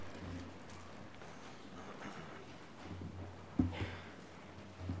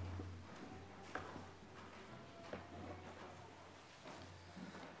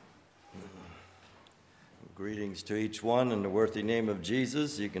Greetings to each one in the worthy name of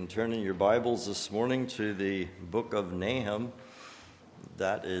Jesus. You can turn in your Bibles this morning to the book of Nahum.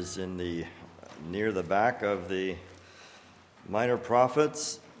 That is near the back of the minor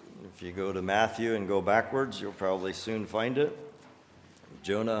prophets. If you go to Matthew and go backwards, you'll probably soon find it.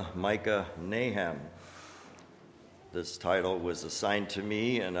 Jonah, Micah, Nahum. This title was assigned to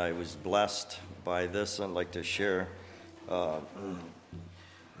me, and I was blessed by this. I'd like to share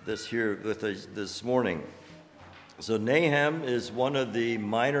this here with us this morning. So Nahum is one of the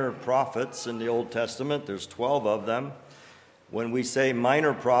minor prophets in the Old Testament. There's 12 of them. When we say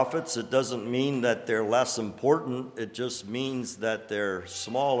minor prophets, it doesn't mean that they're less important. It just means that they're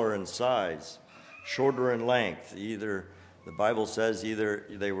smaller in size, shorter in length. The Bible says either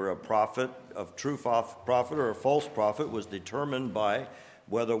they were a prophet, a true prophet, or a false prophet was determined by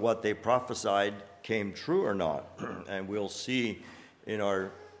whether what they prophesied came true or not. And we'll see in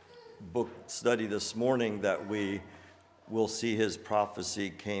our book study this morning that we will see his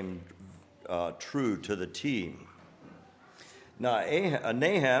prophecy came true to the T. Now,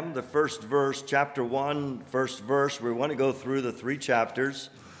 Nahum, the first verse, chapter 1, first verse, we want to go through the 3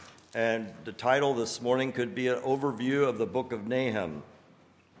 chapters, and the title this morning could be an overview of the book of Nahum.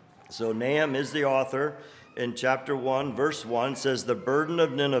 So Nahum is the author. In chapter 1, verse 1 says, "The burden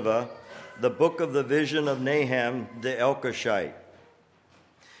of Nineveh, the book of the vision of Nahum the Elkoshite."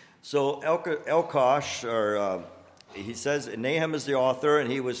 So Elkosh, he says Nahum is the author,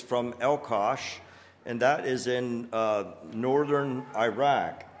 and he was from Elkosh, and that is in northern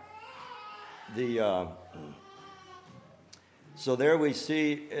Iraq. So there we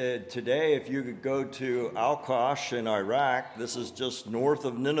see today, if you could go to Elkosh in Iraq, this is just north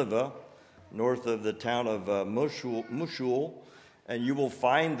of Nineveh, north of the town of Mosul, and you will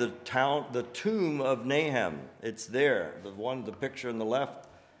find the tomb of Nahum. It's there. The picture on the left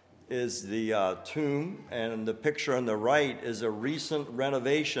is the tomb, and the picture on the right is a recent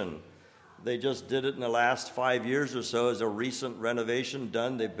renovation. They just did it in the last 5 years or so as a recent renovation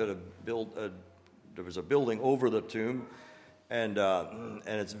done. They there was a building over the tomb, and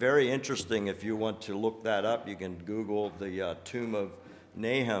it's very interesting. If you want to look that up, you can Google the tomb of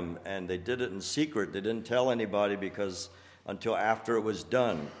Nahum, and they did it in secret. They didn't tell anybody until after it was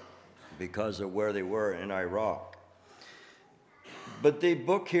done, because of where they were in Iraq. But the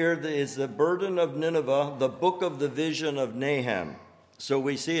book here is the burden of Nineveh, the book of the vision of Nahum. So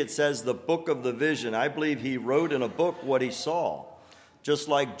we see it says the book of the vision. I believe he wrote in a book what he saw, just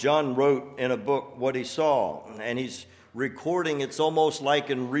like John wrote in a book what he saw. And he's recording, it's almost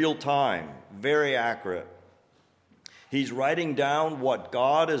like in real time, very accurate. He's writing down what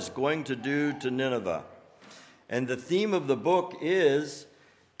God is going to do to Nineveh. And the theme of the book is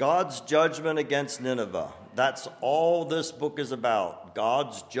God's judgment against Nineveh. That's all this book is about,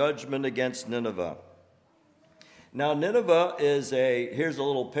 God's judgment against Nineveh. Now, Nineveh here's a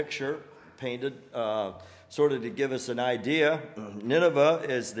little picture painted sort of to give us an idea. Nineveh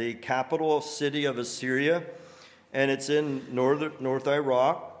is the capital city of Assyria, and it's in North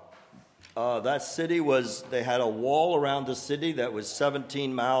Iraq. That city they had a wall around the city that was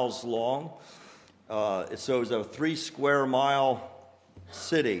 17 miles long. So it was a 3 square mile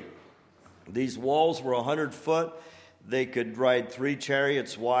city. These walls were 100 foot. They could ride 3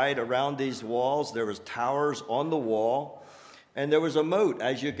 chariots wide around these walls. There was towers on the wall, and there was a moat,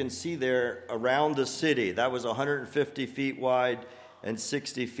 as you can see there, around the city. That was 150 feet wide and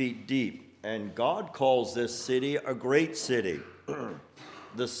 60 feet deep. And God calls this city a great city,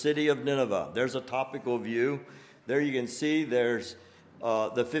 the city of Nineveh. There's a topical view. There you can see there's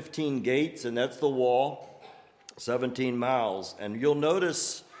the 15 gates, and that's the wall, 17 miles. And you'll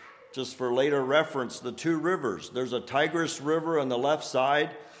notice, just for later reference, the 2 rivers. There's a Tigris River on the left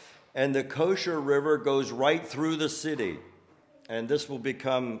side, and the Kosher River goes right through the city. And this will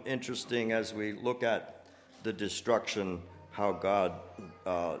become interesting as we look at the destruction, how God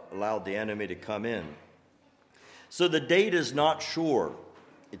allowed the enemy to come in. So the date is not sure.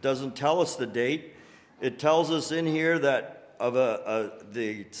 It doesn't tell us the date. It tells us in here that of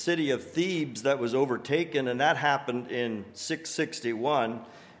the city of Thebes that was overtaken, and that happened in 661.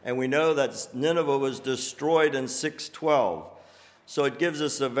 And we know that Nineveh was destroyed in 612. So it gives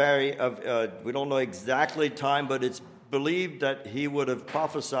us we don't know exactly time, but it's believed that he would have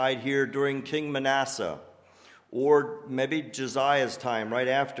prophesied here during King Manasseh, or maybe Josiah's time, right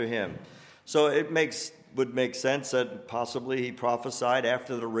after him. So it would make sense that possibly he prophesied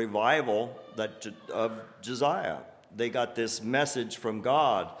after the revival of Josiah. They got this message from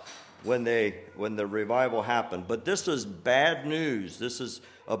God when the revival happened. But this is bad news. This is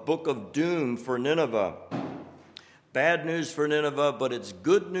a book of doom for Nineveh. Bad news for Nineveh, but it's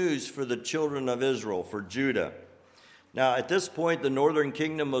good news for the children of Israel, for Judah. Now, at this point, the northern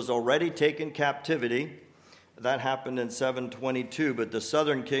kingdom was already taken captivity. That happened in 722, but the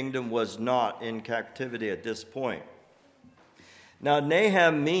southern kingdom was not in captivity at this point. Now,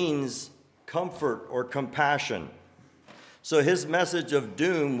 Nahum means comfort or compassion. So his message of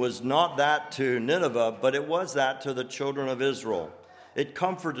doom was not that to Nineveh, but it was that to the children of Israel. It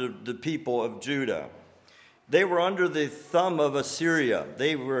comforted the people of Judah. They were under the thumb of Assyria.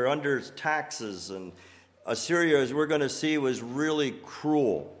 They were under taxes, and Assyria, as we're going to see, was really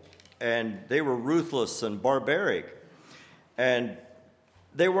cruel, and they were ruthless and barbaric, and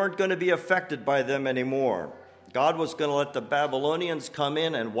they weren't going to be affected by them anymore. God was going to let the Babylonians come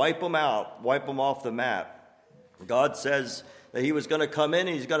in and wipe them out, wipe them off the map. God says that he was going to come in,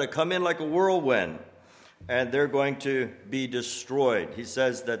 and he's going to come in like a whirlwind, and they're going to be destroyed. He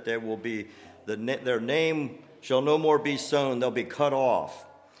says that there will be their name shall no more be sown, they'll be cut off.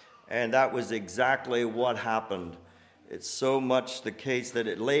 And that was exactly what happened. It's so much the case that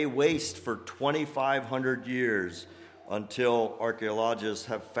it lay waste for 2,500 years until archaeologists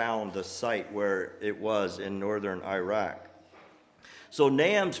have found the site where it was in northern Iraq. So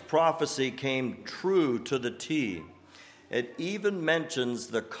Nahum's prophecy came true to the T. It even mentions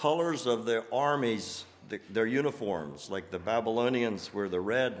the colors of their armies, their uniforms, like the Babylonians were the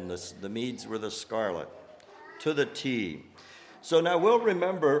red and the Medes were the scarlet, to the T. So now we'll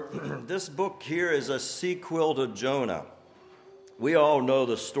remember this book here is a sequel to Jonah. We all know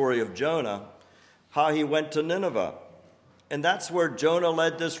the story of Jonah, how he went to Nineveh. And that's where Jonah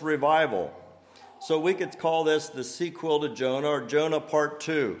led this revival. So we could call this the sequel to Jonah, or Jonah Part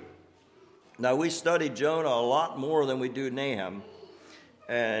 2. Now we study Jonah a lot more than we do Nahum,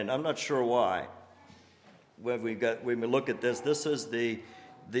 and I'm not sure why. When we look at this is the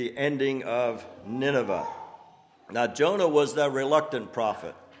ending of Nineveh. Now, Jonah was the reluctant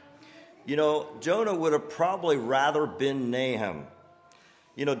prophet. You know, Jonah would have probably rather been Nahum.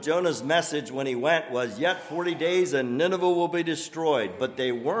 You know, Jonah's message when he went was, yet 40 days and Nineveh will be destroyed. But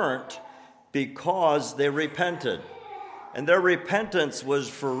they weren't, because they repented. And their repentance was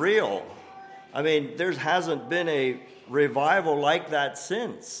for real. I mean, there hasn't been a revival like that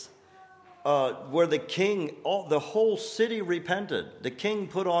since. Where the king, the whole city repented. The king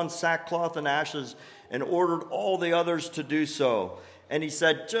put on sackcloth and ashes and ordered all the others to do so. And he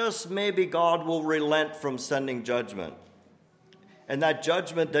said, just maybe God will relent from sending judgment. And that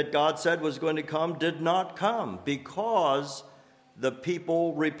judgment that God said was going to come did not come, because the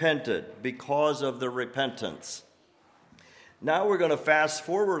people repented, because of the repentance. Now we're going to fast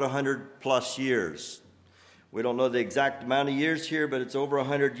forward 100 plus years. We don't know the exact amount of years here, but it's over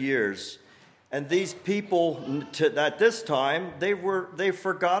 100 years. And these people, at this time, they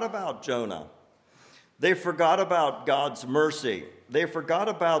forgot about Jonah. They forgot about God's mercy. They forgot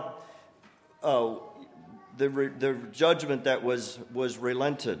about the judgment that was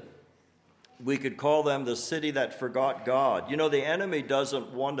relented. We could call them the city that forgot God. You know, the enemy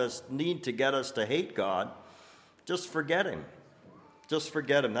doesn't need to get us to hate God. Just forget him. Just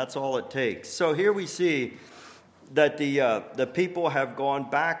forget him. That's all it takes. So here we see that the people have gone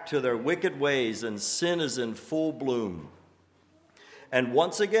back to their wicked ways, and sin is in full bloom. And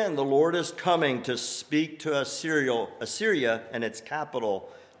once again, the Lord is coming to speak to Assyria and its capital,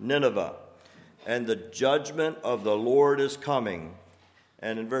 Nineveh. And the judgment of the Lord is coming.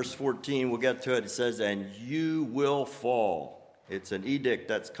 And in verse 14, we'll get to it, it says, and you will fall. It's an edict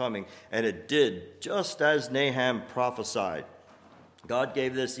that's coming. And it did, just as Nahum prophesied. God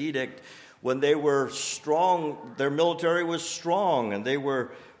gave this edict when they were strong. Their military was strong, and they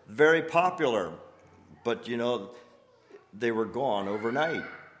were very popular. But, you know, they were gone overnight.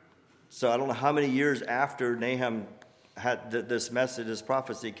 So I don't know how many years after Nahum had this message, this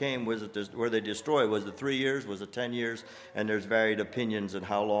prophecy came, were they destroyed? Was it 3 years? Was it 10 years? And there's varied opinions on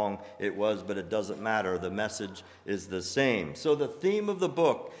how long it was, but it doesn't matter. The message is the same. So the theme of the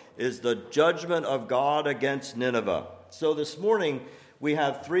book is the judgment of God against Nineveh. So this morning we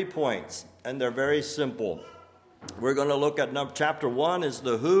have 3 points, and they're very simple. We're going to look at chapter 1 is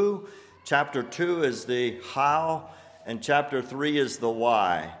the who, chapter 2 is the how, and chapter 3 is the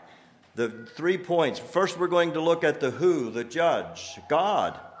why. The 3 points. First, we're going to look at the who, the judge,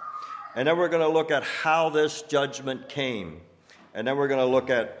 God. And then we're going to look at how this judgment came. And then we're going to look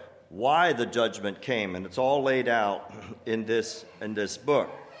at why the judgment came. And it's all laid out in this book.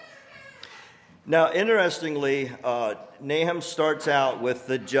 Now, interestingly, Nahum starts out with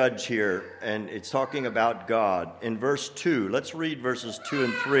the judge here, and it's talking about God. In verse 2, let's read verses 2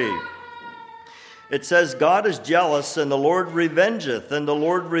 and 3. It says, God is jealous, and the Lord revengeth, and the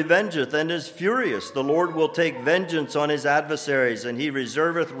Lord revengeth, and is furious. The Lord will take vengeance on his adversaries, and he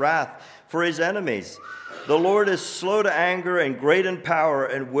reserveth wrath for his enemies. The Lord is slow to anger and great in power,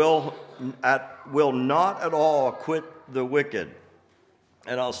 and will not at all quit the wicked.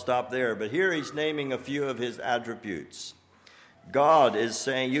 And I'll stop there. But here he's naming a few of his attributes. God is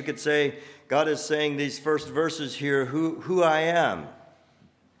saying, you could say, God is saying these first verses here, who I am.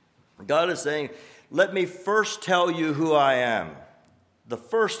 God is saying, let me first tell you who I am. The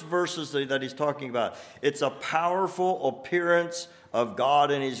first verses that he's talking about, it's a powerful appearance of God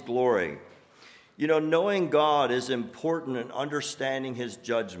in his glory. You know, knowing God is important in understanding his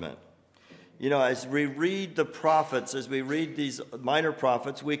judgment. You know, as we read the prophets, as we read these minor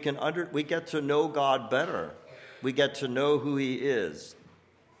prophets, we get to know God better. We get to know who he is.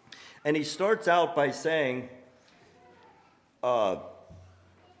 And he starts out by saying, that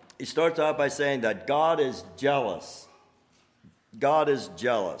God is jealous. God is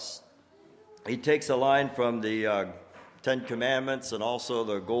jealous. He takes a line from the Ten Commandments and also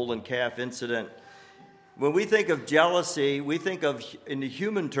the golden calf incident. When we think of jealousy, we think of in the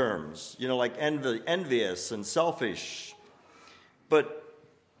human terms, you know, like envious and selfish. But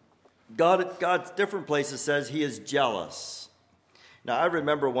God's different places says he is jealous. Now, I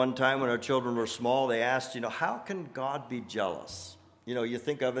remember one time when our children were small, they asked, you know, how can God be jealous? You know, you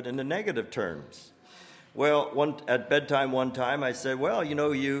think of it in the negative terms. Well, at bedtime one time, I said, well, you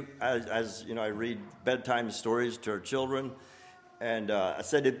know, as you know, I read bedtime stories to our children, and I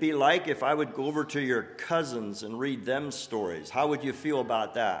said, it'd be like if I would go over to your cousins and read them stories. How would you feel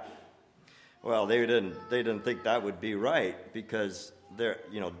about that? Well, they didn't think that would be right, because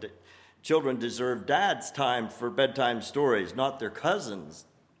children deserve dad's time for bedtime stories, not their cousins.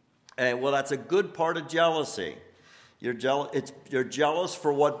 And well, that's a good part of jealousy. You're jealous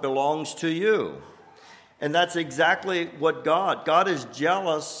for what belongs to you. And that's exactly what God is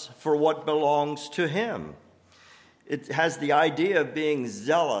jealous for what belongs to him. It has the idea of being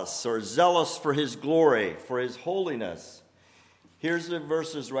zealous, or zealous for his glory, for his holiness. Here's the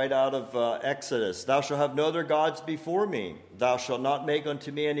verses right out of Exodus. Thou shalt have no other gods before me. Thou shalt not make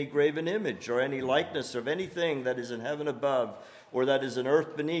unto me any graven image, or any likeness of anything that is in heaven above, or that is in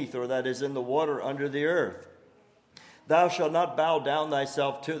earth beneath, or that is in the water under the earth. Thou shalt not bow down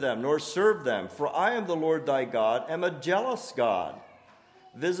thyself to them, nor serve them. For I am the Lord thy God, am a jealous God,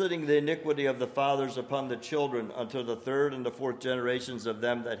 visiting the iniquity of the fathers upon the children unto the third and the fourth generations of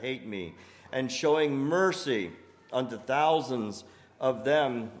them that hate me, and showing mercy unto thousands of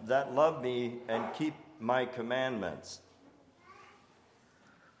them that love me and keep my commandments.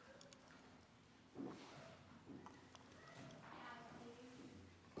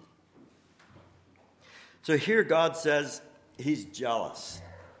 So here God says he's jealous.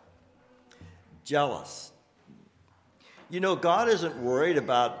 Jealous. You know, God isn't worried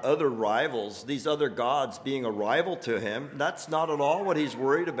about other rivals, these other gods being a rival to him. That's not at all what he's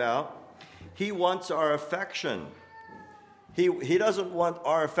worried about. He wants our affection. He doesn't want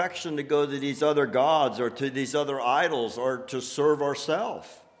our affection to go to these other gods or to these other idols or to serve ourselves.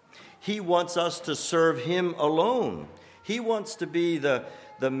 He wants us to serve him alone. He wants to be the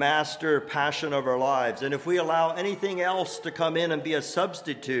master passion of our lives. And if we allow anything else to come in and be a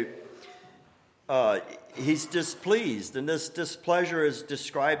substitute, he's displeased. And this displeasure is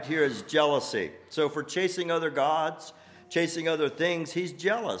described here as jealousy. So for chasing other gods, chasing other things, he's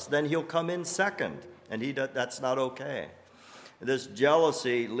jealous. Then he'll come in second, and that's not okay. This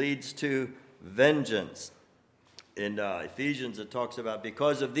jealousy leads to vengeance. In Ephesians, it talks about,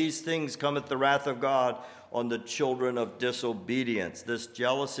 because of these things cometh the wrath of God on the children of disobedience. This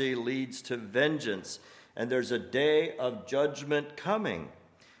jealousy leads to vengeance, and there's a day of judgment coming.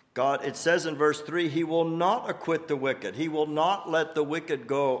 God, it says in verse 3, he will not acquit the wicked. He will not let the wicked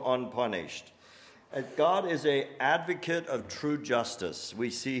go unpunished. And God is an advocate of true justice,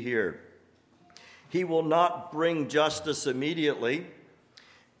 we see here. He will not bring justice immediately.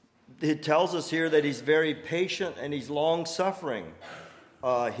 It tells us here that he's very patient and he's long-suffering.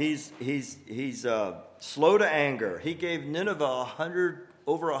 He's slow to anger. He gave Nineveh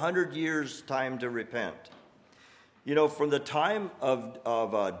over 100 years' time to repent. You know, from the time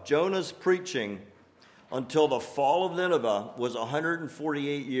of Jonah's preaching until the fall of Nineveh was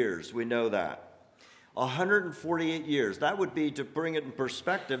 148 years. We know that. 148 years. That would be, to bring it in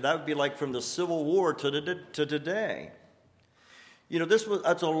perspective, that would be like from the Civil War to today. You know,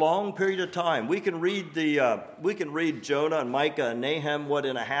 that's a long period of time. We can read Jonah and Micah and Nahum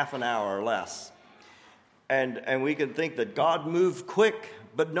in a half an hour or less, and we can think that God moved quick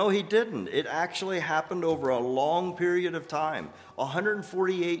But no, he didn't. It actually happened over a long period of time,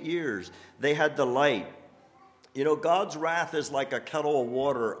 148 years. They had the light. You know, God's wrath is like a kettle of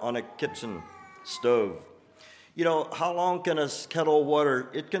water on a kitchen stove. You know, how long can a kettle of water,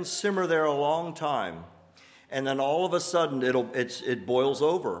 it can simmer there a long time. And then all of a sudden it boils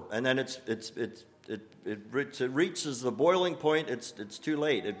over. And then it reaches the boiling point. It's too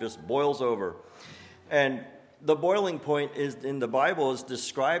late. It just boils over. And the boiling point is in the Bible is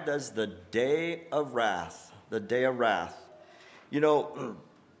described as the day of wrath. The day of wrath. You know,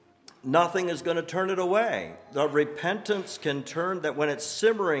 nothing is going to turn it away. The repentance can turn that when it's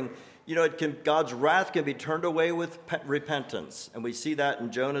simmering. You know, God's wrath can be turned away with repentance. And we see that in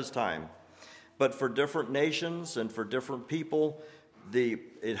Jonah's time. But for different nations and for different people,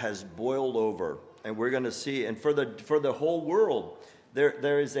 it has boiled over. And we're going to see, and for the whole world,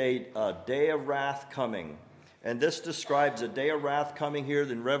 there is a day of wrath coming. And this describes a day of wrath coming here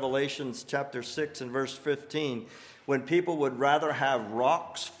in Revelation chapter 6 and verse 15, when people would rather have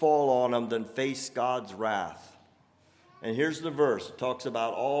rocks fall on them than face God's wrath. And here's the verse. It talks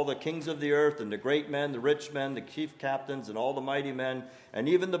about all the kings of the earth and the great men, the rich men, the chief captains, and all the mighty men, and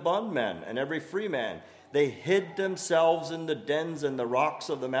even the bondmen and every free man. They hid themselves in the dens and the rocks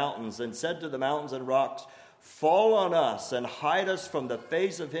of the mountains and said to the mountains and rocks, fall on us and hide us from the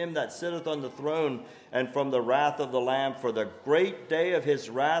face of him that sitteth on the throne and from the wrath of the Lamb. For the great day of his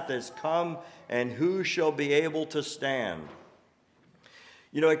wrath is come, and who shall be able to stand?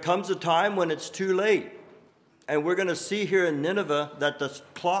 You know, it comes a time when it's too late. And we're going to see here in Nineveh that the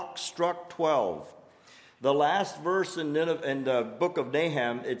clock struck 12. The last verse in the book of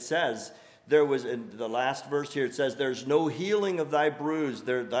Nahum, it says, in the last verse here, it says, there's no healing of thy bruise,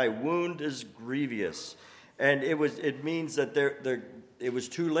 thy wound is grievous. And it means that it was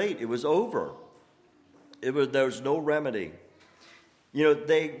too late. It was over. There was no remedy. You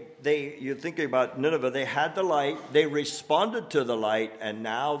know, you're thinking about Nineveh, they had the light, they responded to the light, and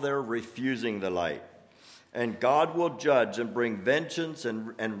now they're refusing the light. And God will judge and bring vengeance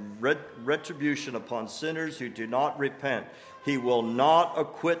and retribution upon sinners who do not repent. He will not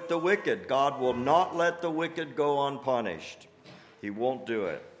acquit the wicked. God will not let the wicked go unpunished. He won't do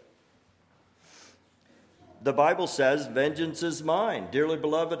it. The Bible says, vengeance is mine. Dearly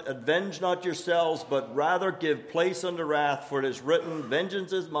beloved, avenge not yourselves, but rather give place unto wrath, for it is written,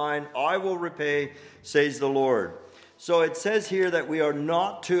 vengeance is mine, I will repay, says the Lord. So it says here that we are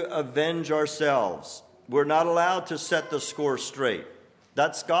not to avenge ourselves. We're not allowed to set the score straight.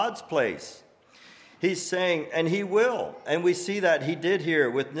 That's God's place. He's saying, and he will. And we see that he did here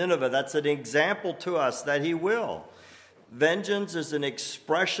with Nineveh. That's an example to us that he will. Vengeance is an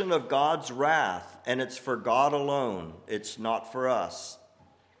expression of God's wrath, and it's for God alone. It's not for us.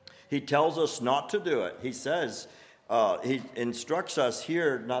 He tells us not to do it. He says, he instructs us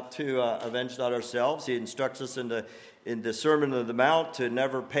here not to avenge not ourselves. He instructs us in the Sermon on the Mount to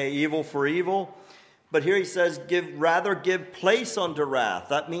never pay evil for evil. But here he says, rather give place unto wrath.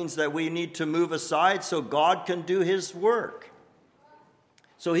 That means that we need to move aside so God can do his work.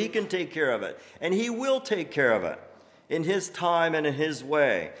 So he can take care of it. And he will take care of it in his time and in his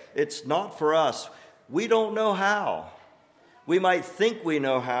way. It's not for us. We don't know how. We might think we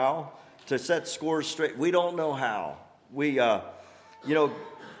know how to set scores straight. We don't know how.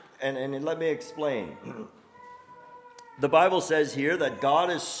 And let me explain. The Bible says here that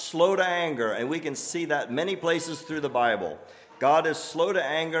God is slow to anger, and we can see that many places through the Bible. God is slow to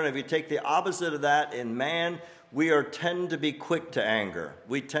anger, and if you take the opposite of that in man, we tend to be quick to anger.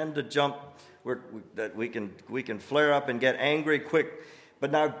 We tend to jump, we can flare up and get angry quick.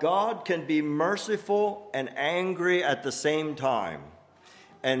 But now God can be merciful and angry at the same time.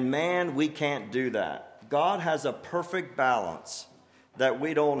 And man, we can't do that. God has a perfect balance that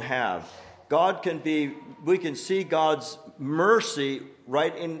we don't have. We can see God's mercy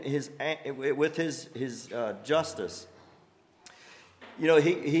right in with his justice. You know,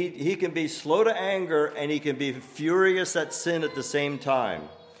 he can be slow to anger and he can be furious at sin at the same time.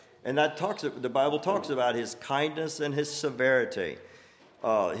 And the Bible talks about his kindness and his severity.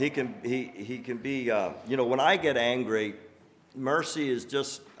 He can be, when I get angry, mercy is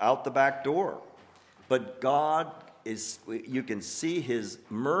just out the back door. But God you can see his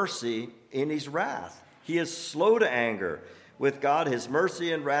mercy in his wrath. He is slow to anger. With God, his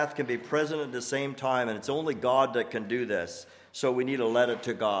mercy and wrath can be present at the same time, and it's only God that can do this. So we need to let it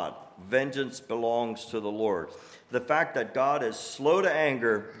to God. Vengeance belongs to the Lord. The fact that God is slow to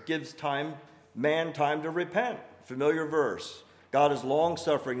anger gives man time to repent. Familiar verse. God is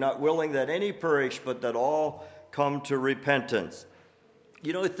long-suffering, not willing that any perish, but that all come to repentance.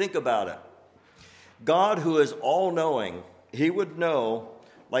 You know, think about it. God, who is all-knowing, he would know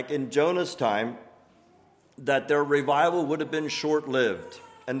like in Jonah's time, that their revival would have been short-lived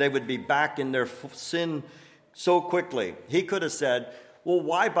and they would be back in their sin so quickly. He could have said, well,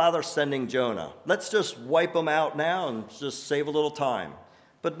 why bother sending Jonah? Let's just wipe them out now and just save a little time.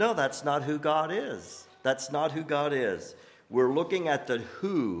 But no, that's not who God is. That's not who God is. We're looking at the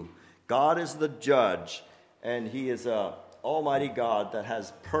who. God is the judge, and he is an almighty God that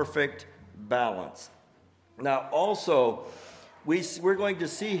has perfect balance. Now, also, we're going to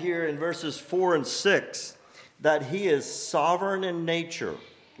see here in verses 4 and 6 that he is sovereign in nature.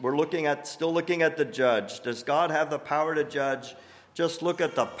 We're still looking at the judge. Does God have the power to judge? Just look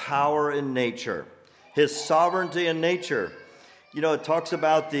at the power in nature, his sovereignty in nature. You know, it talks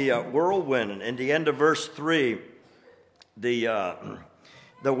about the whirlwind in the end of verse 3, the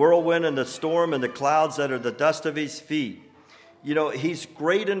whirlwind and the storm and the clouds that are the dust of his feet. You know, he's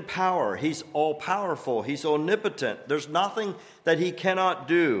great in power. He's all-powerful. He's omnipotent. There's nothing that he cannot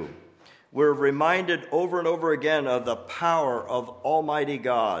do. We're reminded over and over again of the power of Almighty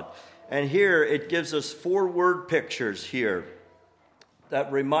God. And here it gives us 4 word pictures here that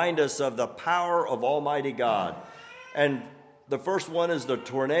remind us of the power of Almighty God. And the first one is the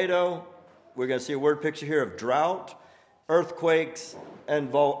tornado. We're going to see a word picture here of drought, earthquakes, and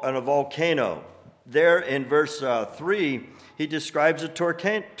a volcano. There in verse 3, he describes a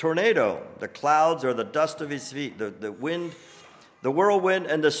tornado. The clouds are the dust of his feet. The wind, the whirlwind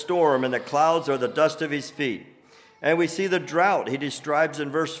and the storm, and the clouds are the dust of his feet. And we see the drought. He describes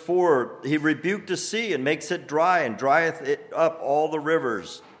in verse 4, he rebuked the sea and makes it dry and drieth it up all the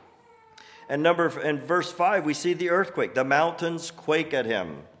rivers. And in verse 5, we see the earthquake. The mountains quake at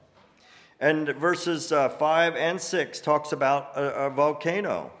him. And verses 5 and 6 talks about a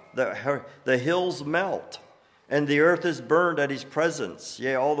volcano. The hills melt, and the earth is burned at his presence.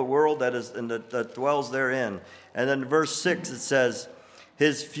 Yea, all the world that dwells therein. And then verse 6 it says,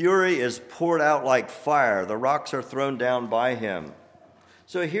 his fury is poured out like fire. The rocks are thrown down by him.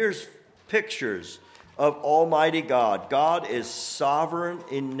 So here's pictures of Almighty God. God is sovereign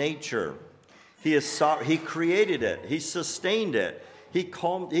in nature. He created it. He sustained it. He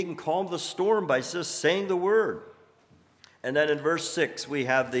can calm the storm by just saying the word. And then in verse 6, we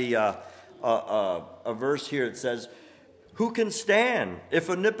have a verse here. It says, who can stand?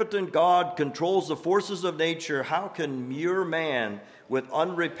 If omnipotent God controls the forces of nature, how can mere man with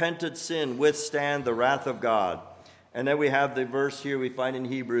unrepented sin withstand the wrath of God? And then we have the verse here we find in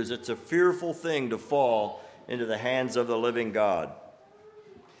Hebrews. It's a fearful thing to fall into the hands of the living God.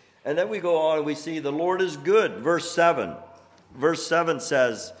 And then we go on and we see the Lord is good. Verse 7. Verse 7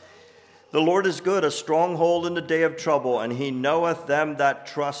 says, the Lord is good, a stronghold in the day of trouble, and he knoweth them that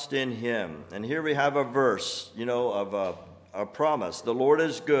trust in him. And here we have a verse, of a promise. The Lord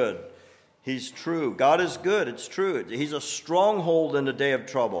is good. He's true. God is good. It's true. He's a stronghold in the day of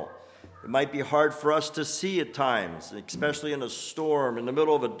trouble. It might be hard for us to see at times, especially in a storm, in the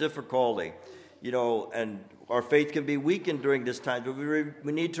middle of a difficulty, and our faith can be weakened during this time. But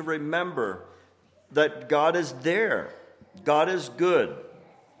we need to remember that God is there. God is good.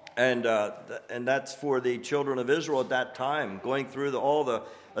 And that's for the children of Israel at that time, going through all the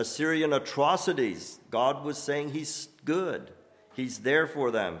Assyrian atrocities. God was saying he's good. He's there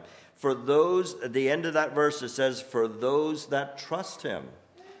for them. For those, at the end of that verse, it says, for those that trust him.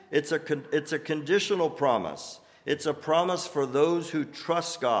 It's a conditional promise. It's a promise for those who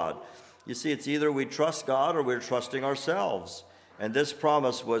trust God. You see, it's either we trust God or we're trusting ourselves. And this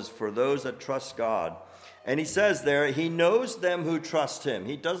promise was for those that trust God. And he says there, he knows them who trust him.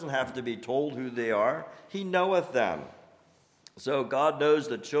 He doesn't have to be told who they are. He knoweth them. So God knows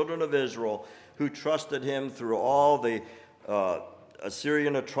the children of Israel who trusted him through all the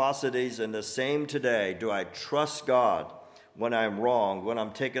Assyrian atrocities, and the same today. Do I trust God when I'm wrong, when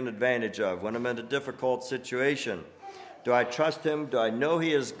I'm taken advantage of, when I'm in a difficult situation? Do I trust him? Do I know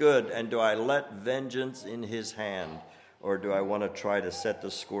he is good? And do I let vengeance in his hand? Or do I want to try to set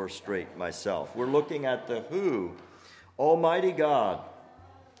the score straight myself? We're looking at the who, Almighty God,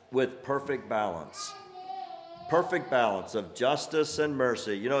 with perfect balance. Perfect balance of justice and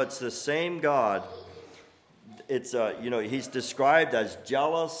mercy. It's the same God. It's, he's described as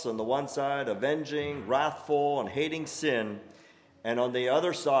jealous on the one side, avenging, wrathful, and hating sin. And on the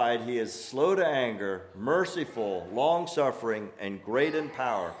other side, he is slow to anger, merciful, long-suffering, and great in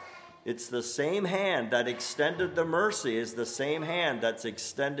power. It's the same hand that extended the mercy is the same hand that's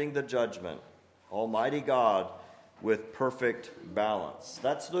extending the judgment. Almighty God with perfect balance.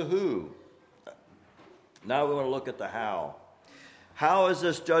 That's the who. Now we want to look at the how. How is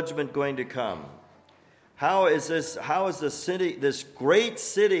this judgment going to come? How is this great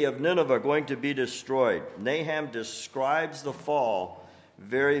city of Nineveh going to be destroyed? Nahum describes the fall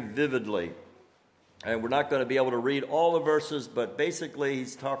very vividly. And we're not going to be able to read all the verses, but basically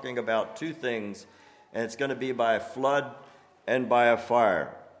he's talking about two things, and it's going to be by a flood and by a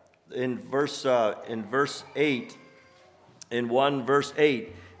fire. In verse 8, verse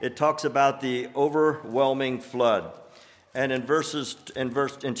 8, it talks about the overwhelming flood. And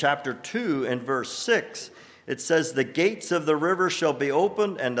in chapter 2, in verse 6, it says, the gates of the river shall be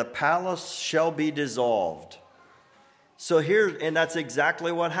opened, and the palace shall be dissolved. So and that's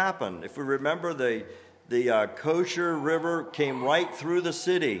exactly what happened. If we remember, the Kosher River came right through the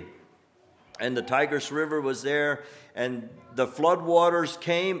city, and the Tigris River was there, and the floodwaters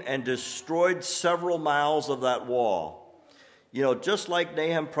came and destroyed several miles of that wall. Just like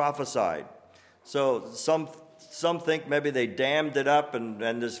Nahum prophesied. So some think maybe they dammed it up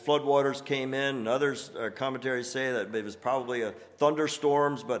and this floodwaters came in, and others, commentaries say that it was probably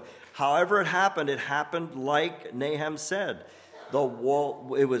thunderstorms, but however it happened like Nahum said. The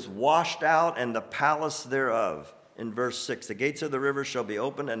wall, it was washed out, and the palace thereof. In verse 6, the gates of the river shall be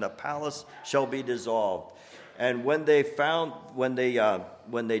opened, and the palace shall be dissolved. And when they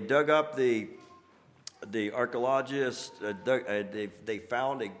dug up, the archaeologists, they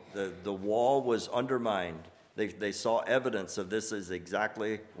found the wall was undermined. They saw evidence of this is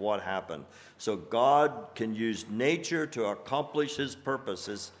exactly what happened. So God can use nature to accomplish his purpose,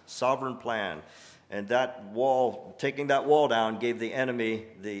 his sovereign plan. And taking that wall down gave the enemy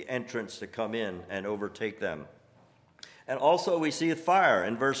the entrance to come in and overtake them. And also we see fire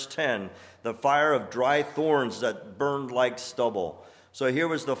in verse 10, the fire of dry thorns that burned like stubble. So here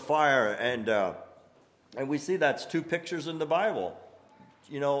was the fire, and we see that's two pictures in the Bible.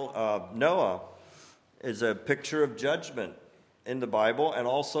 Noah is a picture of judgment in the Bible, and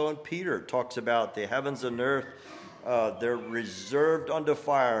also in Peter talks about the heavens and earth. They're reserved unto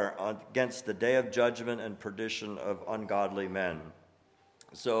fire against the day of judgment and perdition of ungodly men.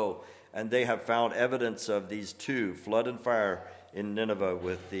 So, and they have found evidence of these two, flood and fire, in Nineveh,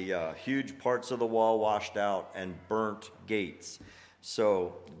 with the huge parts of the wall washed out and burnt gates.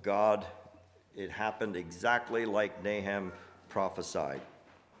 So it happened exactly like Nahum prophesied.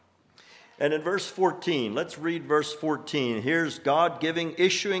 And in verse 14, let's read verse 14. Here's God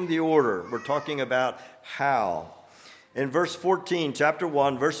issuing the order. We're talking about how. In verse 14, chapter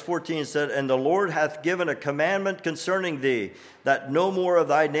 1, verse 14 said, and the Lord hath given a commandment concerning thee, that no more of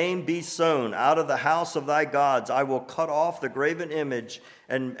thy name be sown. Out of the house of thy gods I will cut off the graven image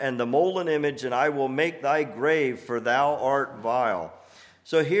and the molten image, and I will make thy grave, for thou art vile.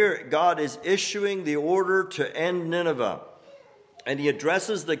 So here God is issuing the order to end Nineveh. And he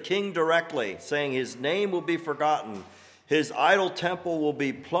addresses the king directly, saying his name will be forgotten. His idol temple will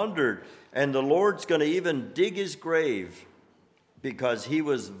be plundered. And the Lord's going to even dig his grave because he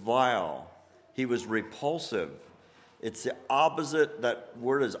was vile. He was repulsive. It's the opposite. That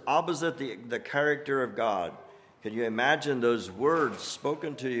word is opposite the character of God. Can you imagine those words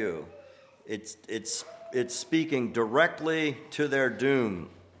spoken to you? It's speaking directly to their doom.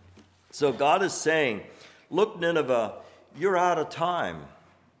 So God is saying, look, Nineveh, you're out of time.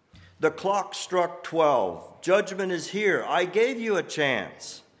 The clock struck 12. Judgment is here. I gave you a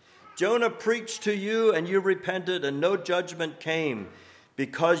chance. Jonah preached to you and you repented, and no judgment came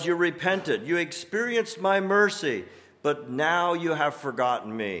because you repented. You experienced my mercy, but now you have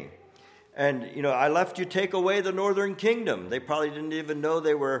forgotten me. And, I left you take away the northern kingdom. They probably didn't even know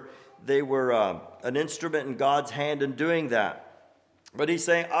they were an instrument in God's hand in doing that. But he's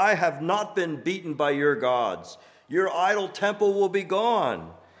saying, I have not been beaten by your gods. Your idol temple will be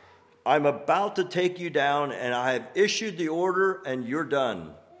gone. I'm about to take you down, and I have issued the order, and you're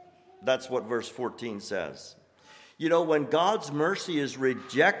done. That's what verse 14 says. When God's mercy is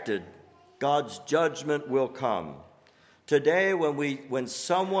rejected, God's judgment will come. Today, when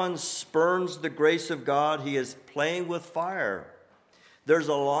someone spurns the grace of God, he is playing with fire. There's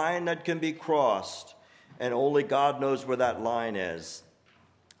a line that can be crossed, and only God knows where that line is.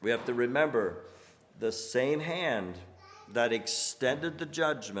 We have to remember, the same hand that extended the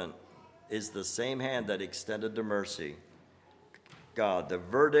judgment is the same hand that extended the mercy. God,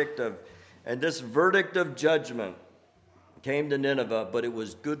 this verdict of judgment came to Nineveh, but it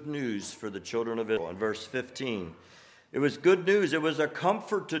was good news for the children of Israel. In verse 15, it was good news. It was a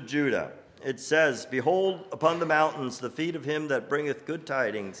comfort to Judah. It says, behold upon the mountains the feet of him that bringeth good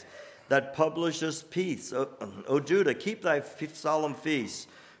tidings, that publisheth peace. O Judah, keep thy solemn feasts.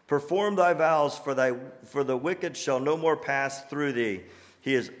 Perform thy vows, for the wicked shall no more pass through thee.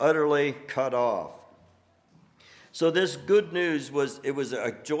 He is utterly cut off. So this good news was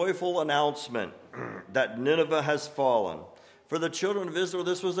a joyful announcement that Nineveh has fallen. For the children of Israel,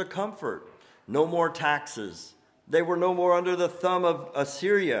 this was a comfort. No more taxes, They were no more under the thumb of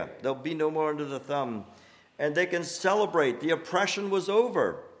Assyria. They'll be no more under the thumb. And they can celebrate. The oppression was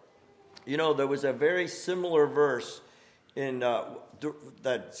over. You know, there was a very similar verse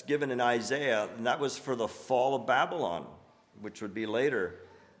that's given in Isaiah, and that was for the fall of Babylon, which would be later.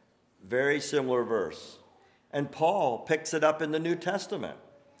 Very similar verse. And Paul picks it up in the New Testament.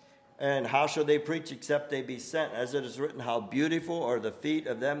 And how shall they preach except they be sent? As it is written, how beautiful are the feet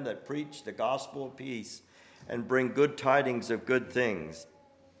of them that preach the gospel of peace and bring good tidings of good things.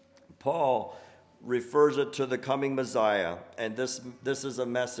 Paul refers it to the coming Messiah, and this is a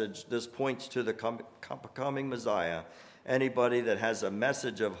message. This points to the coming Messiah. Anybody that has a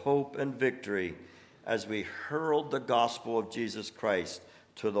message of hope and victory as we herald the gospel of Jesus Christ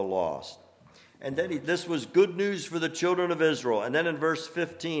to the lost. And then this was good news for the children of Israel. And then in verse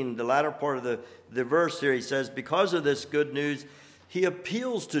 15, the latter part of the verse here, he says, because of this good news, he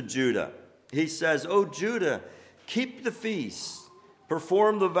appeals to Judah. He says, "O Judah, keep the feasts,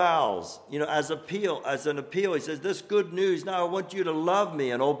 perform the vows." You know, as an appeal, he says, this good news, now I want you to love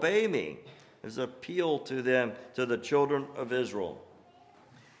me and obey me. There's an appeal to them, to the children of Israel.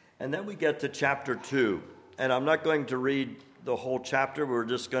 And then we get to chapter 2. And I'm not going to read the whole chapter. We're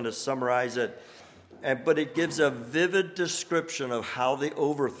just going to summarize it. But it gives a vivid description of how the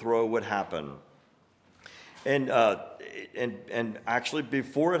overthrow would happen. And actually,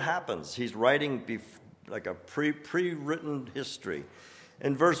 before it happens, he's writing like a pre-written history.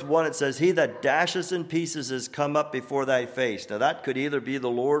 In verse 1, it says, "He that dashes in pieces is come up before thy face." Now, that could either be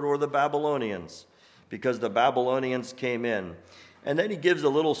the Lord or the Babylonians, because the Babylonians came in. And then he gives a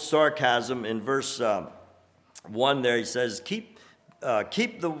little sarcasm in verse 1 there. He says, keep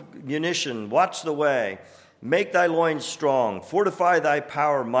the munition, watch the way, make thy loins strong, fortify thy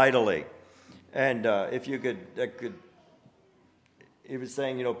power mightily. And if you could, he was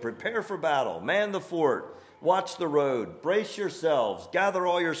saying, prepare for battle, man the fort, watch the road, brace yourselves, gather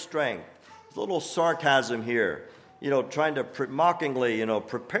all your strength. There's a little sarcasm here, trying to mockingly,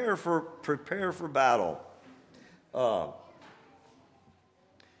 prepare for battle.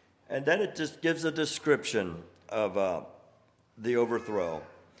 And then it just gives a description of the overthrow.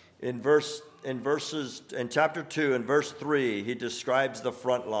 In chapter 2, in verse 3, he describes the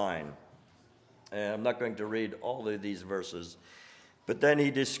front line. And I'm not going to read all of these verses. But then he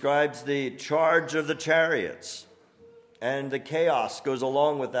describes the charge of the chariots. And the chaos goes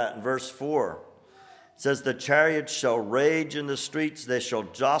along with that in verse 4. It says, "The chariots shall rage in the streets. They shall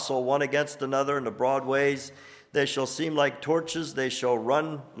jostle one against another in the broad ways. They shall seem like torches. They shall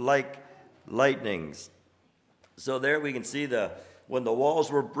run like lightnings." So there we can see when the walls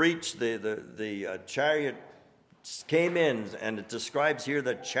were breached, the chariot came in, and it describes here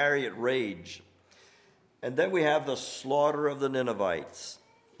the chariot rage. And then we have the slaughter of the Ninevites.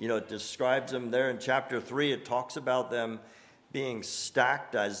 It describes them there in chapter 3. It talks about them being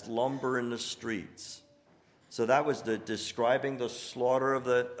stacked as lumber in the streets. So that was describing the slaughter of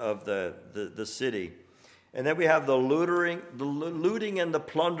the city. And then we have the looting and the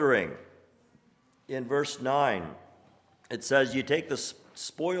plundering. In verse 9, it says, "You take the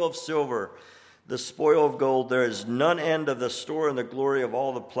spoil of silver, the spoil of gold. There is none end of the store and the glory of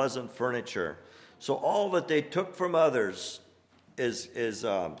all the pleasant furniture." So all that they took from others is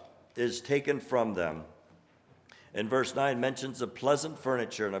taken from them. And verse 9 mentions the pleasant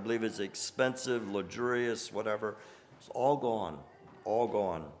furniture, and I believe it's expensive, luxurious, whatever. It's all gone, all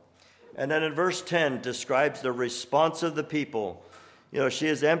gone. And then in verse 10 describes the response of the people. She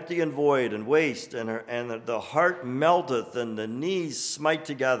is empty and void and waste, and the heart melteth, and the knees smite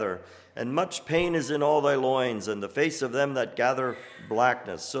together, and much pain is in all thy loins, and the face of them that gather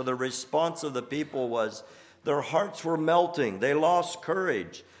blackness. So the response of the people was their hearts were melting. They lost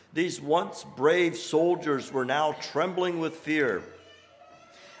courage. These once brave soldiers were now trembling with fear.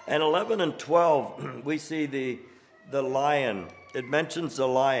 And 11 and 12, we see the lion. It mentions the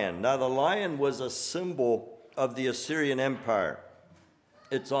lion. Now, the lion was a symbol of the Assyrian Empire.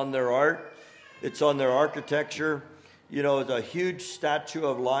 It's on their art. It's on their architecture. A huge statue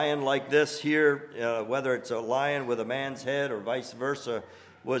of lion like this here, whether it's a lion with a man's head or vice versa,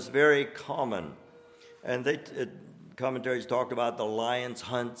 was very common. And commentaries talk about the lion's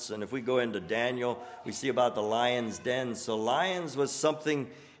hunts. And if we go into Daniel, we see about the lion's den. So lions was something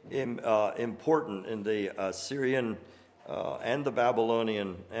important in the Assyrian and the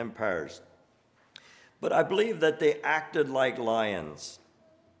Babylonian empires. But I believe that they acted like lions.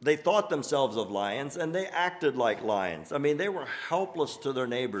 They thought themselves of lions, and they acted like lions. I mean, they were helpless to their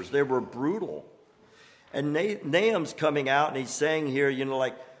neighbors. They were brutal. And Nahum's coming out, and he's saying here,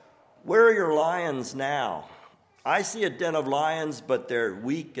 where are your lions now? I see a den of lions, but they're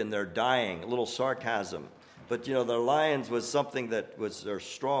weak and they're dying. A little sarcasm. But the lions was something that was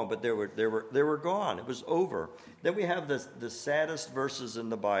strong, but they were gone. It was over. Then we have the saddest verses in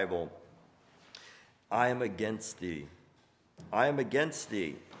the Bible. I am against thee. I am against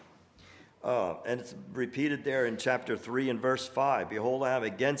thee. And it's repeated there in chapter 3 and verse 5. Behold, I am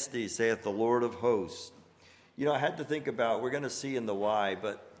against thee, saith the Lord of hosts. I had to think about, we're going to see in the why,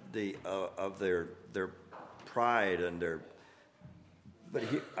 but of their pride and their. But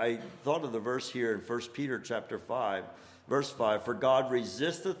I thought of the verse here in 1 Peter chapter 5, verse 5. For God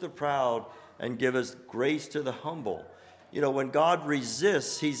resisteth the proud and giveth grace to the humble. When God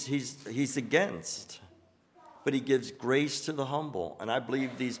resists, he's against. But he gives grace to the humble. And I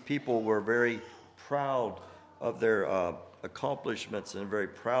believe these people were very proud of their accomplishments and very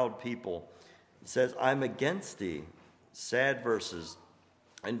proud people. It says, I'm against thee. Sad verses.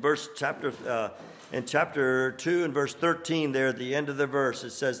 In chapter 2 and verse 13 there at the end of the verse, it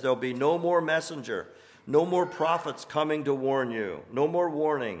says, there'll be no more messenger, no more prophets coming to warn you, no more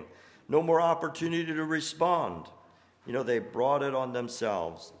warning, no more opportunity to respond. They brought it on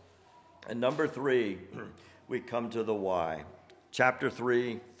themselves. And number 3, we come to the why. Chapter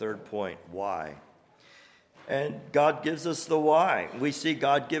 3, third point, why. And God gives us the why. We see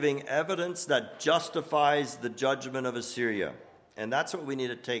God giving evidence that justifies the judgment of Assyria. And that's what we need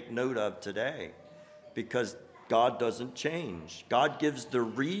to take note of today, because God doesn't change. God gives the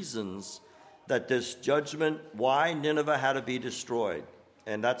reasons that this judgment, why Nineveh had to be destroyed.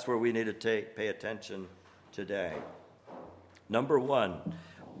 And that's where we need to pay attention today. Number 1,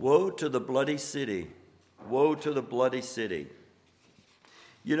 woe to the bloody city. Woe to the bloody city.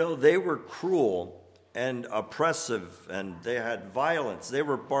 They were cruel and oppressive, and they had violence. They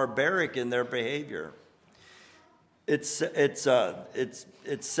were barbaric in their behavior. It's said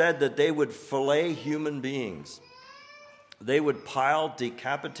that they would fillet human beings. They would pile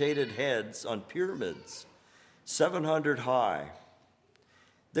decapitated heads on pyramids, 700 high.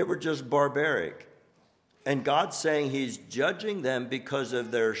 They were just barbaric. And God's saying he's judging them because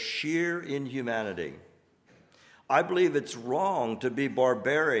of their sheer inhumanity. I believe it's wrong to be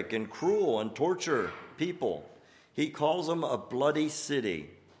barbaric and cruel and torture people. He calls them a bloody city.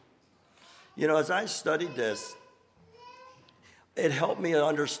 As I studied this, it helped me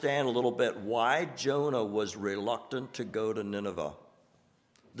understand a little bit why Jonah was reluctant to go to Nineveh.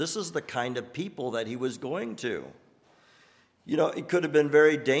 This is the kind of people that he was going to. It could have been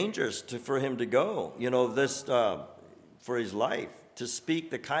very dangerous for him to go, for his life, to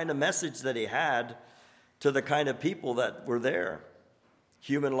speak the kind of message that he had to the kind of people that were there.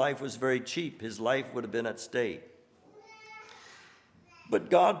 Human life was very cheap. His life would have been at stake. But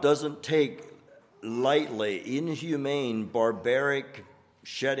God doesn't take lightly inhumane, barbaric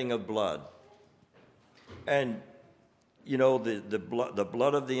shedding of blood. And, the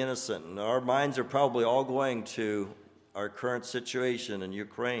blood of the innocent. And our minds are probably all going to our current situation in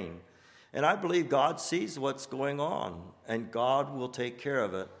Ukraine. And I believe God sees what's going on, and God will take care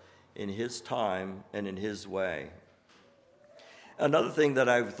of it in his time and in his way. Another thing that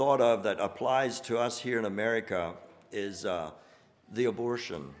I've thought of that applies to us here in America is the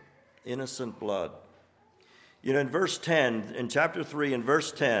abortion, innocent blood. In verse 10, in chapter 3, in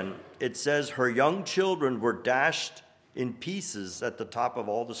verse 10, it says, her young children were dashed in pieces at the top of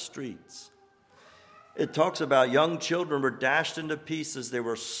all the streets. It talks about young children were dashed into pieces. They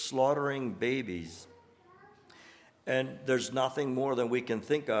were slaughtering babies. And there's nothing more than we can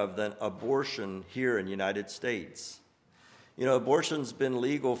think of than abortion here in the United States. Abortion's been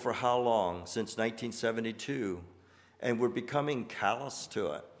legal for how long? Since 1972. And we're becoming callous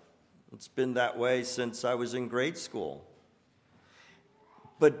to it. It's been that way since I was in grade school.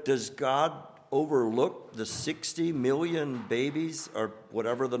 But does God overlook the 60 million babies, or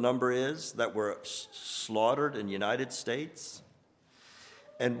whatever the number is, that were slaughtered in the United States?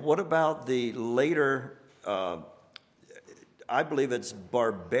 And what about the later, I believe it's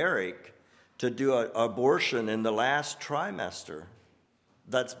barbaric to do an abortion in the last trimester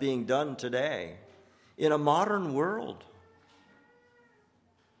that's being done today in a modern world.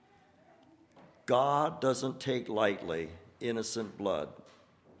 God doesn't take lightly innocent blood.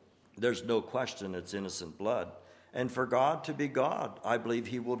 There's no question it's innocent blood. And for God to be God, I believe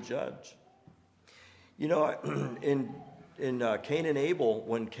he will judge. In Cain and Abel,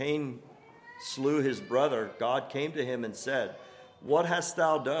 when Cain slew his brother, God came to him and said, what hast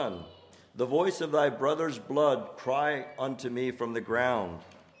thou done? The voice of thy brother's blood cry unto me from the ground.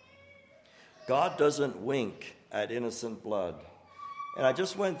 God doesn't wink at innocent blood. And I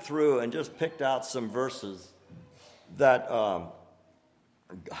just went through and just picked out some verses that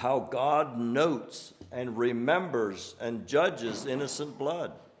how God notes and remembers and judges innocent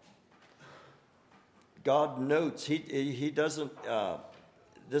blood. God notes, he doesn't,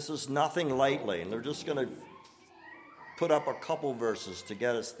 this is nothing lightly, and they're just going to put up a couple verses to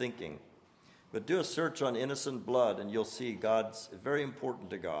get us thinking. But do a search on innocent blood, and you'll see God's very important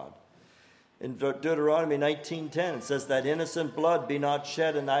to God. In Deuteronomy 19:10, it says, that innocent blood be not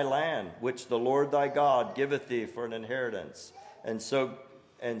shed in thy land, which the Lord thy God giveth thee for an inheritance, and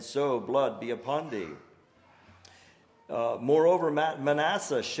so blood be upon thee. Moreover,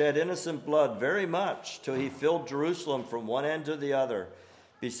 Manasseh shed innocent blood very much, till he filled Jerusalem from one end to the other.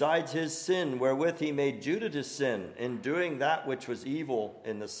 Besides his sin, wherewith he made Judah to sin, in doing that which was evil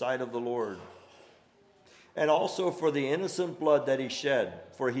in the sight of the Lord. And also for the innocent blood that he shed,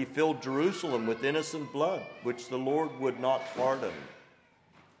 for he filled Jerusalem with innocent blood, which the Lord would not pardon.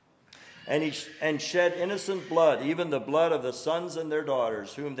 And he shed innocent blood, even the blood of the sons and their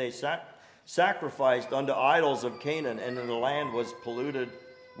daughters, whom they sacrificed unto idols of Canaan, and the land was polluted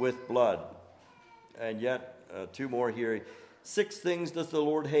with blood. And yet, two more here. 6 things does the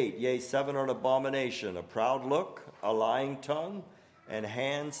Lord hate, yea, 7 are an abomination: a proud look, a lying tongue, and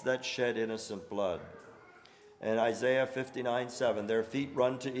hands that shed innocent blood. And Isaiah 59:7, their feet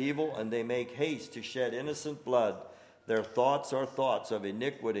run to evil, and they make haste to shed innocent blood. Their thoughts are thoughts of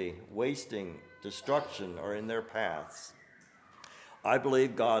iniquity, wasting, destruction are in their paths. I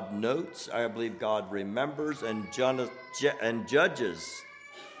believe God notes, I believe God remembers and judges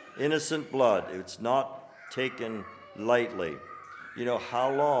innocent blood. It's not taken lightly. You know,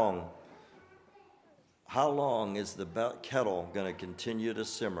 how long is the kettle going to continue to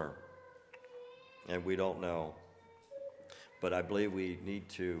simmer? And we don't know. But I believe we need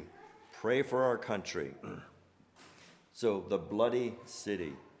to pray for our country. So, the bloody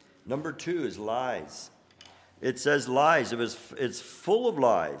city. Number 2 is lies. It says lies. It's full of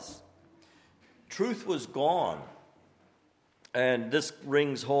lies. Truth was gone. And this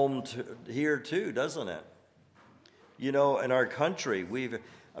rings home here too, doesn't it? You know, in our country,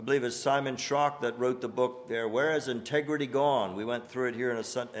 I believe it's Simon Schrock that wrote the book there, Where Has Integrity Gone? We went through it here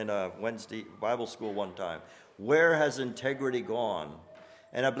in a Wednesday Bible school one time. Where has integrity gone?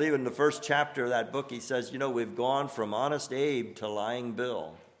 And I believe in the first chapter of that book, he says, you know, we've gone from Honest Abe to Lying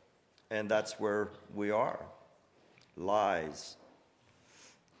Bill. And that's where we are. Lies.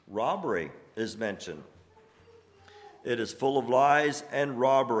 Robbery is mentioned. It is full of lies and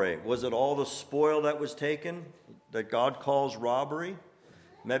robbery. Was it all the spoil that was taken that God calls robbery?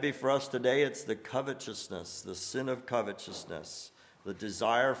 Maybe for us today, it's the covetousness, the sin of covetousness, the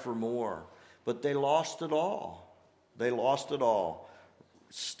desire for more. But they lost it all. They lost it all.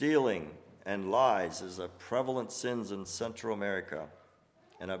 Stealing and lies is a prevalent sins in Central America,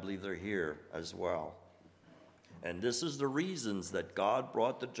 and I believe they're here as well. And this is the reasons that God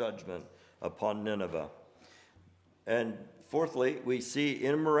brought the judgment upon Nineveh. And fourthly, we see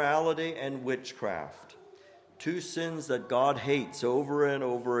immorality and witchcraft. 2 sins that God hates over and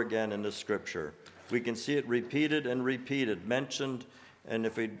over again in the Scripture. We can see it repeated and repeated, mentioned, and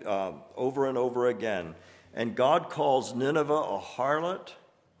if we over and over again. And God calls Nineveh a harlot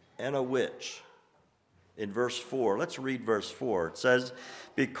and a witch. In verse 4, let's read verse 4. It says,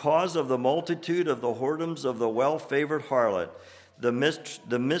 because of the multitude of the whoredoms of the well-favored harlot, the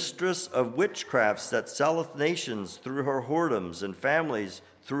mistress of witchcrafts that selleth nations through her whoredoms, and families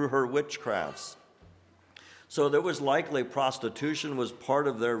through her witchcrafts. So there was likely prostitution was part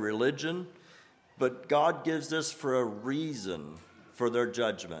of their religion, but God gives this for a reason for their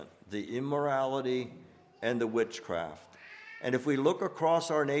judgment, the immorality and the witchcraft. And if we look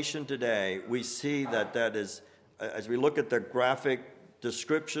across our nation today, we see that is, as we look at the graphic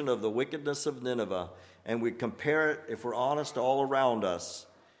description of the wickedness of Nineveh, and we compare it, if we're honest, all around us,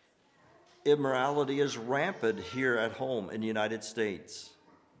 immorality is rampant here at home in the United States.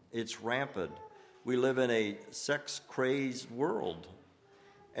 It's rampant. We live in a sex-crazed world.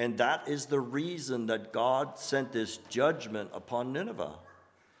 And that is the reason that God sent this judgment upon Nineveh.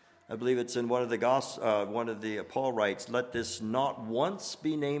 I believe it's in one of the Paul writes, let this not once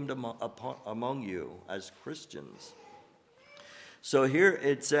be named among you as Christians. So here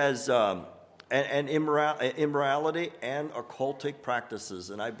it says, and immorality and occultic practices.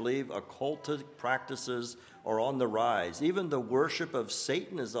 And I believe occultic practices are on the rise. Even the worship of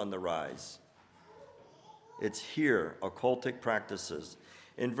Satan is on the rise. It's here, occultic practices.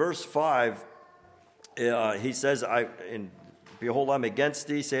 In verse 5, he says, behold, I'm against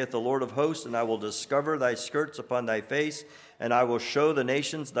thee, saith the Lord of hosts, and I will discover thy skirts upon thy face, and I will show the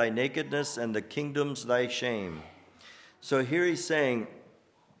nations thy nakedness, and the kingdoms thy shame. So here he's saying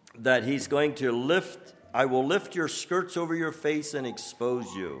that he's going to I will lift your skirts over your face and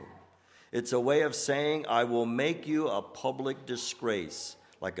expose you. It's a way of saying, I will make you a public disgrace,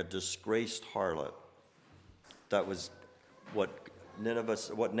 like a disgraced harlot. That was what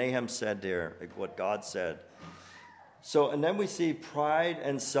what Nahum said there, what God said. So, and then we see pride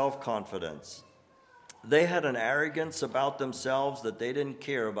and self-confidence. They had an arrogance about themselves that they didn't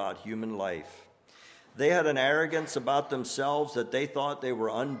care about human life. They had an arrogance about themselves that they thought they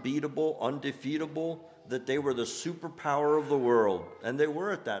were unbeatable, undefeatable, that they were the superpower of the world. And they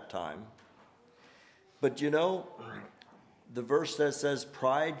were at that time. But you know, the verse that says,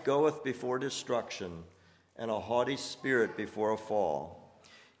 pride goeth before destruction, and a haughty spirit before a fall.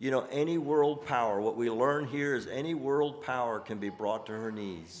 You know, any world power, what we learn here is any world power can be brought to her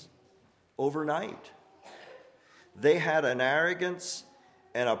knees overnight. They had an arrogance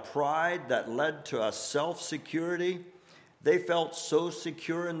and a pride that led to a self-security. They felt so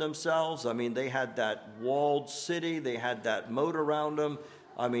secure in themselves. I mean, they had that walled city. They had that moat around them.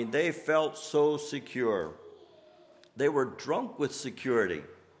 I mean, they felt so secure. They were drunk with security.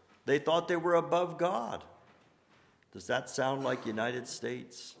 They thought they were above God. Does that sound like United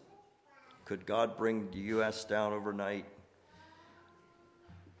States? Could God bring the U.S. down overnight?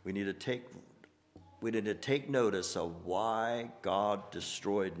 We need to take notice of why God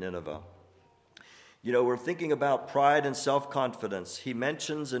destroyed Nineveh. You know, we're thinking about pride and self-confidence. He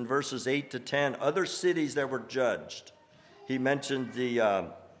mentions in verses 8 to 10 other cities that were judged. He mentioned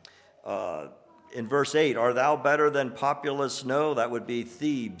in verse 8, art thou better than populous? No, that would be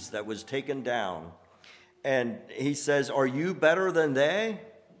Thebes that was taken down. And he says, are you better than they?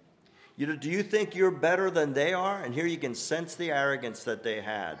 You know, do you think you're better than they are? And here you can sense the arrogance that they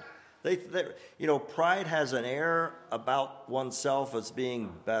had. You know, pride has an air about oneself as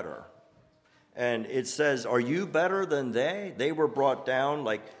being better. And it says, are you better than they? They were brought down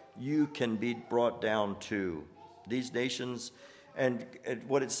like you can be brought down too. These nations, and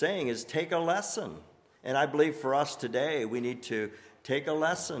what it's saying is take a lesson. And I believe for us today, we need to take a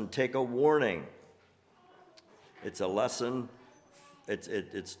lesson, take a warning. It's a lesson.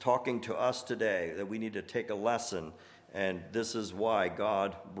 It's talking to us today that we need to take a lesson, and this is why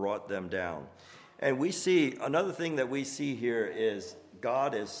God brought them down. And we see, another thing that we see here is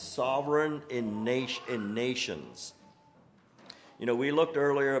God is sovereign in nations. You know, we looked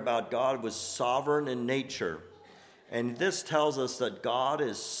earlier about God was sovereign in nature, and this tells us that God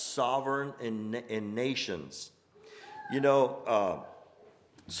is sovereign in nations. You know,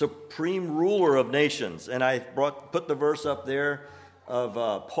 supreme ruler of nations. And I put the verse up there of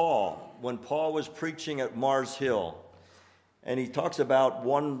Paul, when Paul was preaching at Mars Hill. And he talks about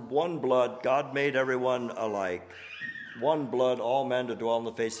one blood, God made everyone alike. One blood, all men to dwell on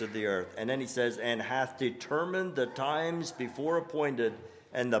the face of the earth. And then he says, and hath determined the times before appointed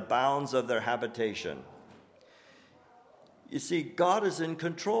and the bounds of their habitation. You see, God is in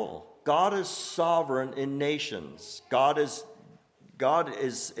control. God is sovereign in nations. God sets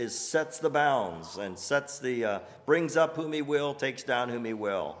the bounds and brings up whom he will, takes down whom he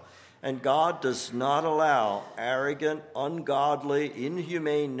will. And God does not allow arrogant, ungodly,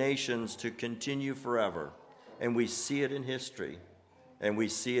 inhumane nations to continue forever. And we see it in history, and we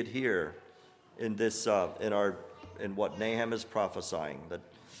see it here in this in what Nahum is prophesying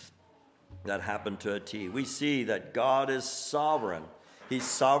that happened to a T. We see that God is sovereign. He's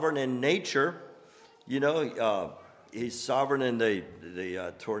sovereign in nature. You know, he's sovereign in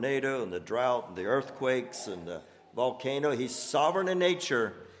the tornado and the drought and the earthquakes and the volcano. He's sovereign in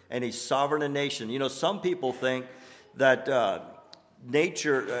nature, and he's sovereign in nation. You know, some people think that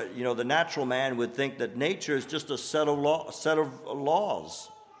nature, the natural man would think that nature is just a set of laws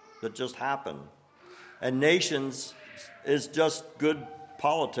that just happen. And nations is just good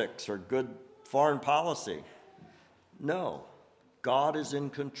politics or good foreign policy. No, God is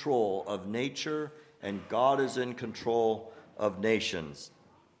in control of nature, and God is in control of nations.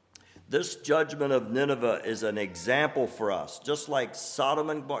 This judgment of Nineveh is an example for us. Just like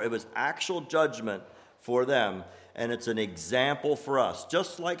Sodom and Gomorrah, it was actual judgment for them, and it's an example for us.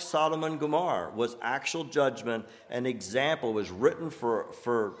 Just like Sodom and Gomorrah was actual judgment, an example was written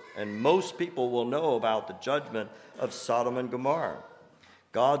for, and most people will know about the judgment of Sodom and Gomorrah.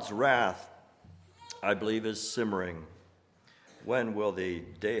 God's wrath, I believe, is simmering. When will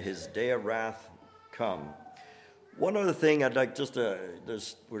his day of wrath come? One other thing I'd like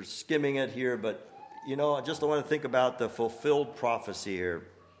we're skimming it here, but I want to think about the fulfilled prophecy here.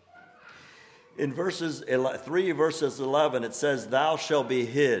 In 3 verses 11, it says, thou shalt be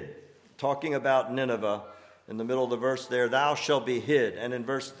hid. Talking about Nineveh, in the middle of the verse there, thou shalt be hid. And in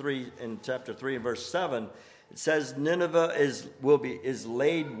chapter 3 and verse 7, it says Nineveh is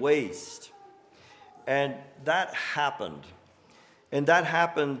laid waste. And that happened. And that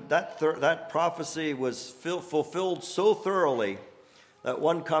happened, that prophecy was fulfilled so thoroughly That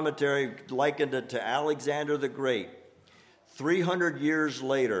one commentary likened it to Alexander the Great. 300 years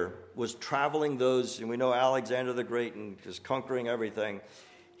later, was traveling those, and we know Alexander the Great and just conquering everything.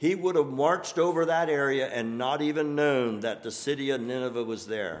 He would have marched over that area and not even known that the city of Nineveh was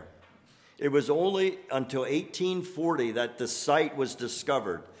there. It was only until 1840 that the site was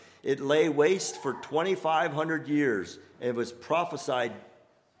discovered. It lay waste for 2,500 years. It was prophesied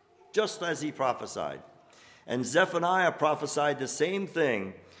just as he prophesied. And Zephaniah prophesied the same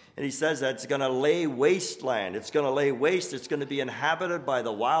thing. And he says that it's going to lay wasteland. It's going to lay waste. It's going to be inhabited by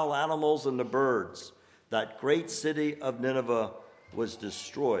the wild animals and the birds. That great city of Nineveh was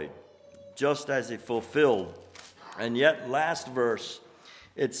destroyed, just as he fulfilled. And yet, last verse,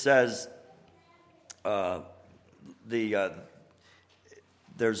 it says,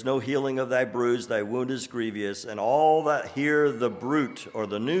 there's no healing of thy bruise, thy wound is grievous, and all that hear the bruit, or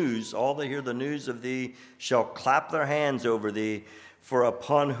the news, all that hear the news of thee shall clap their hands over thee, for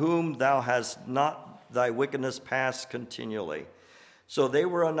upon whom thou hast not thy wickedness passed continually. So they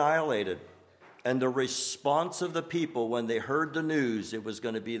were annihilated. And the response of the people when they heard the news, it was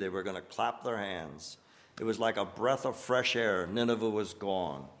going to be they were going to clap their hands. It was like a breath of fresh air. Nineveh was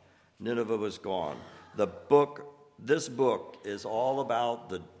gone. Nineveh was gone. This book is all about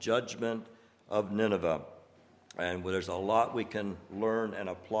the judgment of Nineveh. And there's a lot we can learn and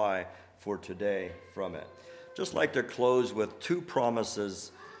apply for today from it. Just like to close with two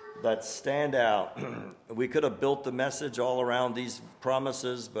promises that stand out. We could have built the message all around these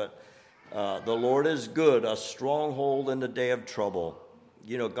promises, but the Lord is good, a stronghold in the day of trouble.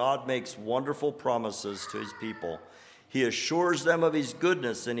 You know, God makes wonderful promises to his people. He assures them of his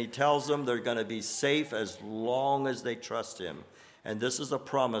goodness, and he tells them they're going to be safe as long as they trust him. And this is a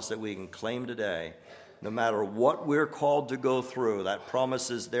promise that we can claim today. No matter what we're called to go through, that promise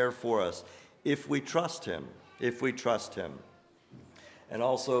is there for us if we trust him, if we trust him. And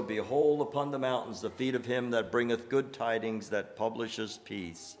also, behold upon the mountains the feet of him that bringeth good tidings, that publishes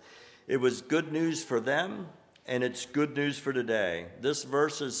peace. It was good news for them, and it's good news for today. This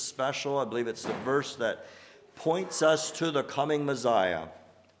verse is special. I believe it's the verse that points us to the coming Messiah.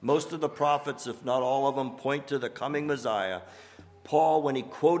 Most of the prophets, if not all of them, point to the coming Messiah. Paul, when he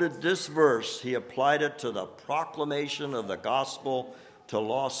quoted this verse, he applied it to the proclamation of the gospel to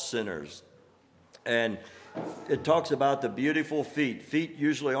lost sinners. And it talks about the beautiful feet. Feet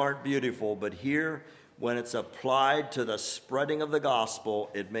usually aren't beautiful, but here, when it's applied to the spreading of the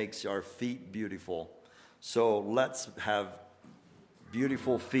gospel, it makes our feet beautiful. So let's have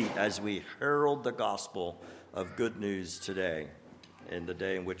beautiful feet as we herald the gospel of good news today, in the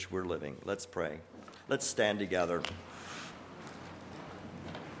day in which we're living. Let's pray. Let's stand together.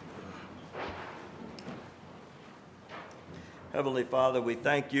 Heavenly Father, we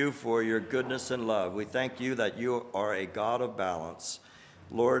thank you for your goodness and love. We thank you that you are a God of balance.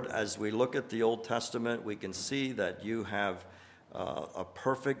 Lord, as we look at the Old Testament, we can see that you have a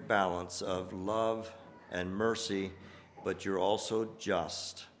perfect balance of love and mercy, but you're also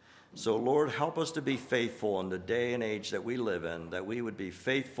just. So, Lord, help us to be faithful in the day and age that we live in, that we would be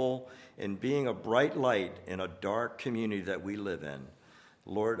faithful in being a bright light in a dark community that we live in.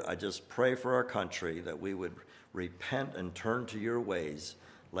 Lord, I just pray for our country that we would repent and turn to your ways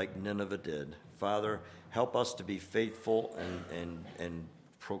like Nineveh did. Father, help us to be faithful in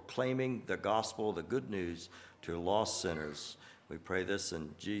proclaiming the gospel, the good news to lost sinners. We pray this in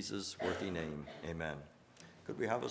Jesus' worthy name. Amen. Could we have a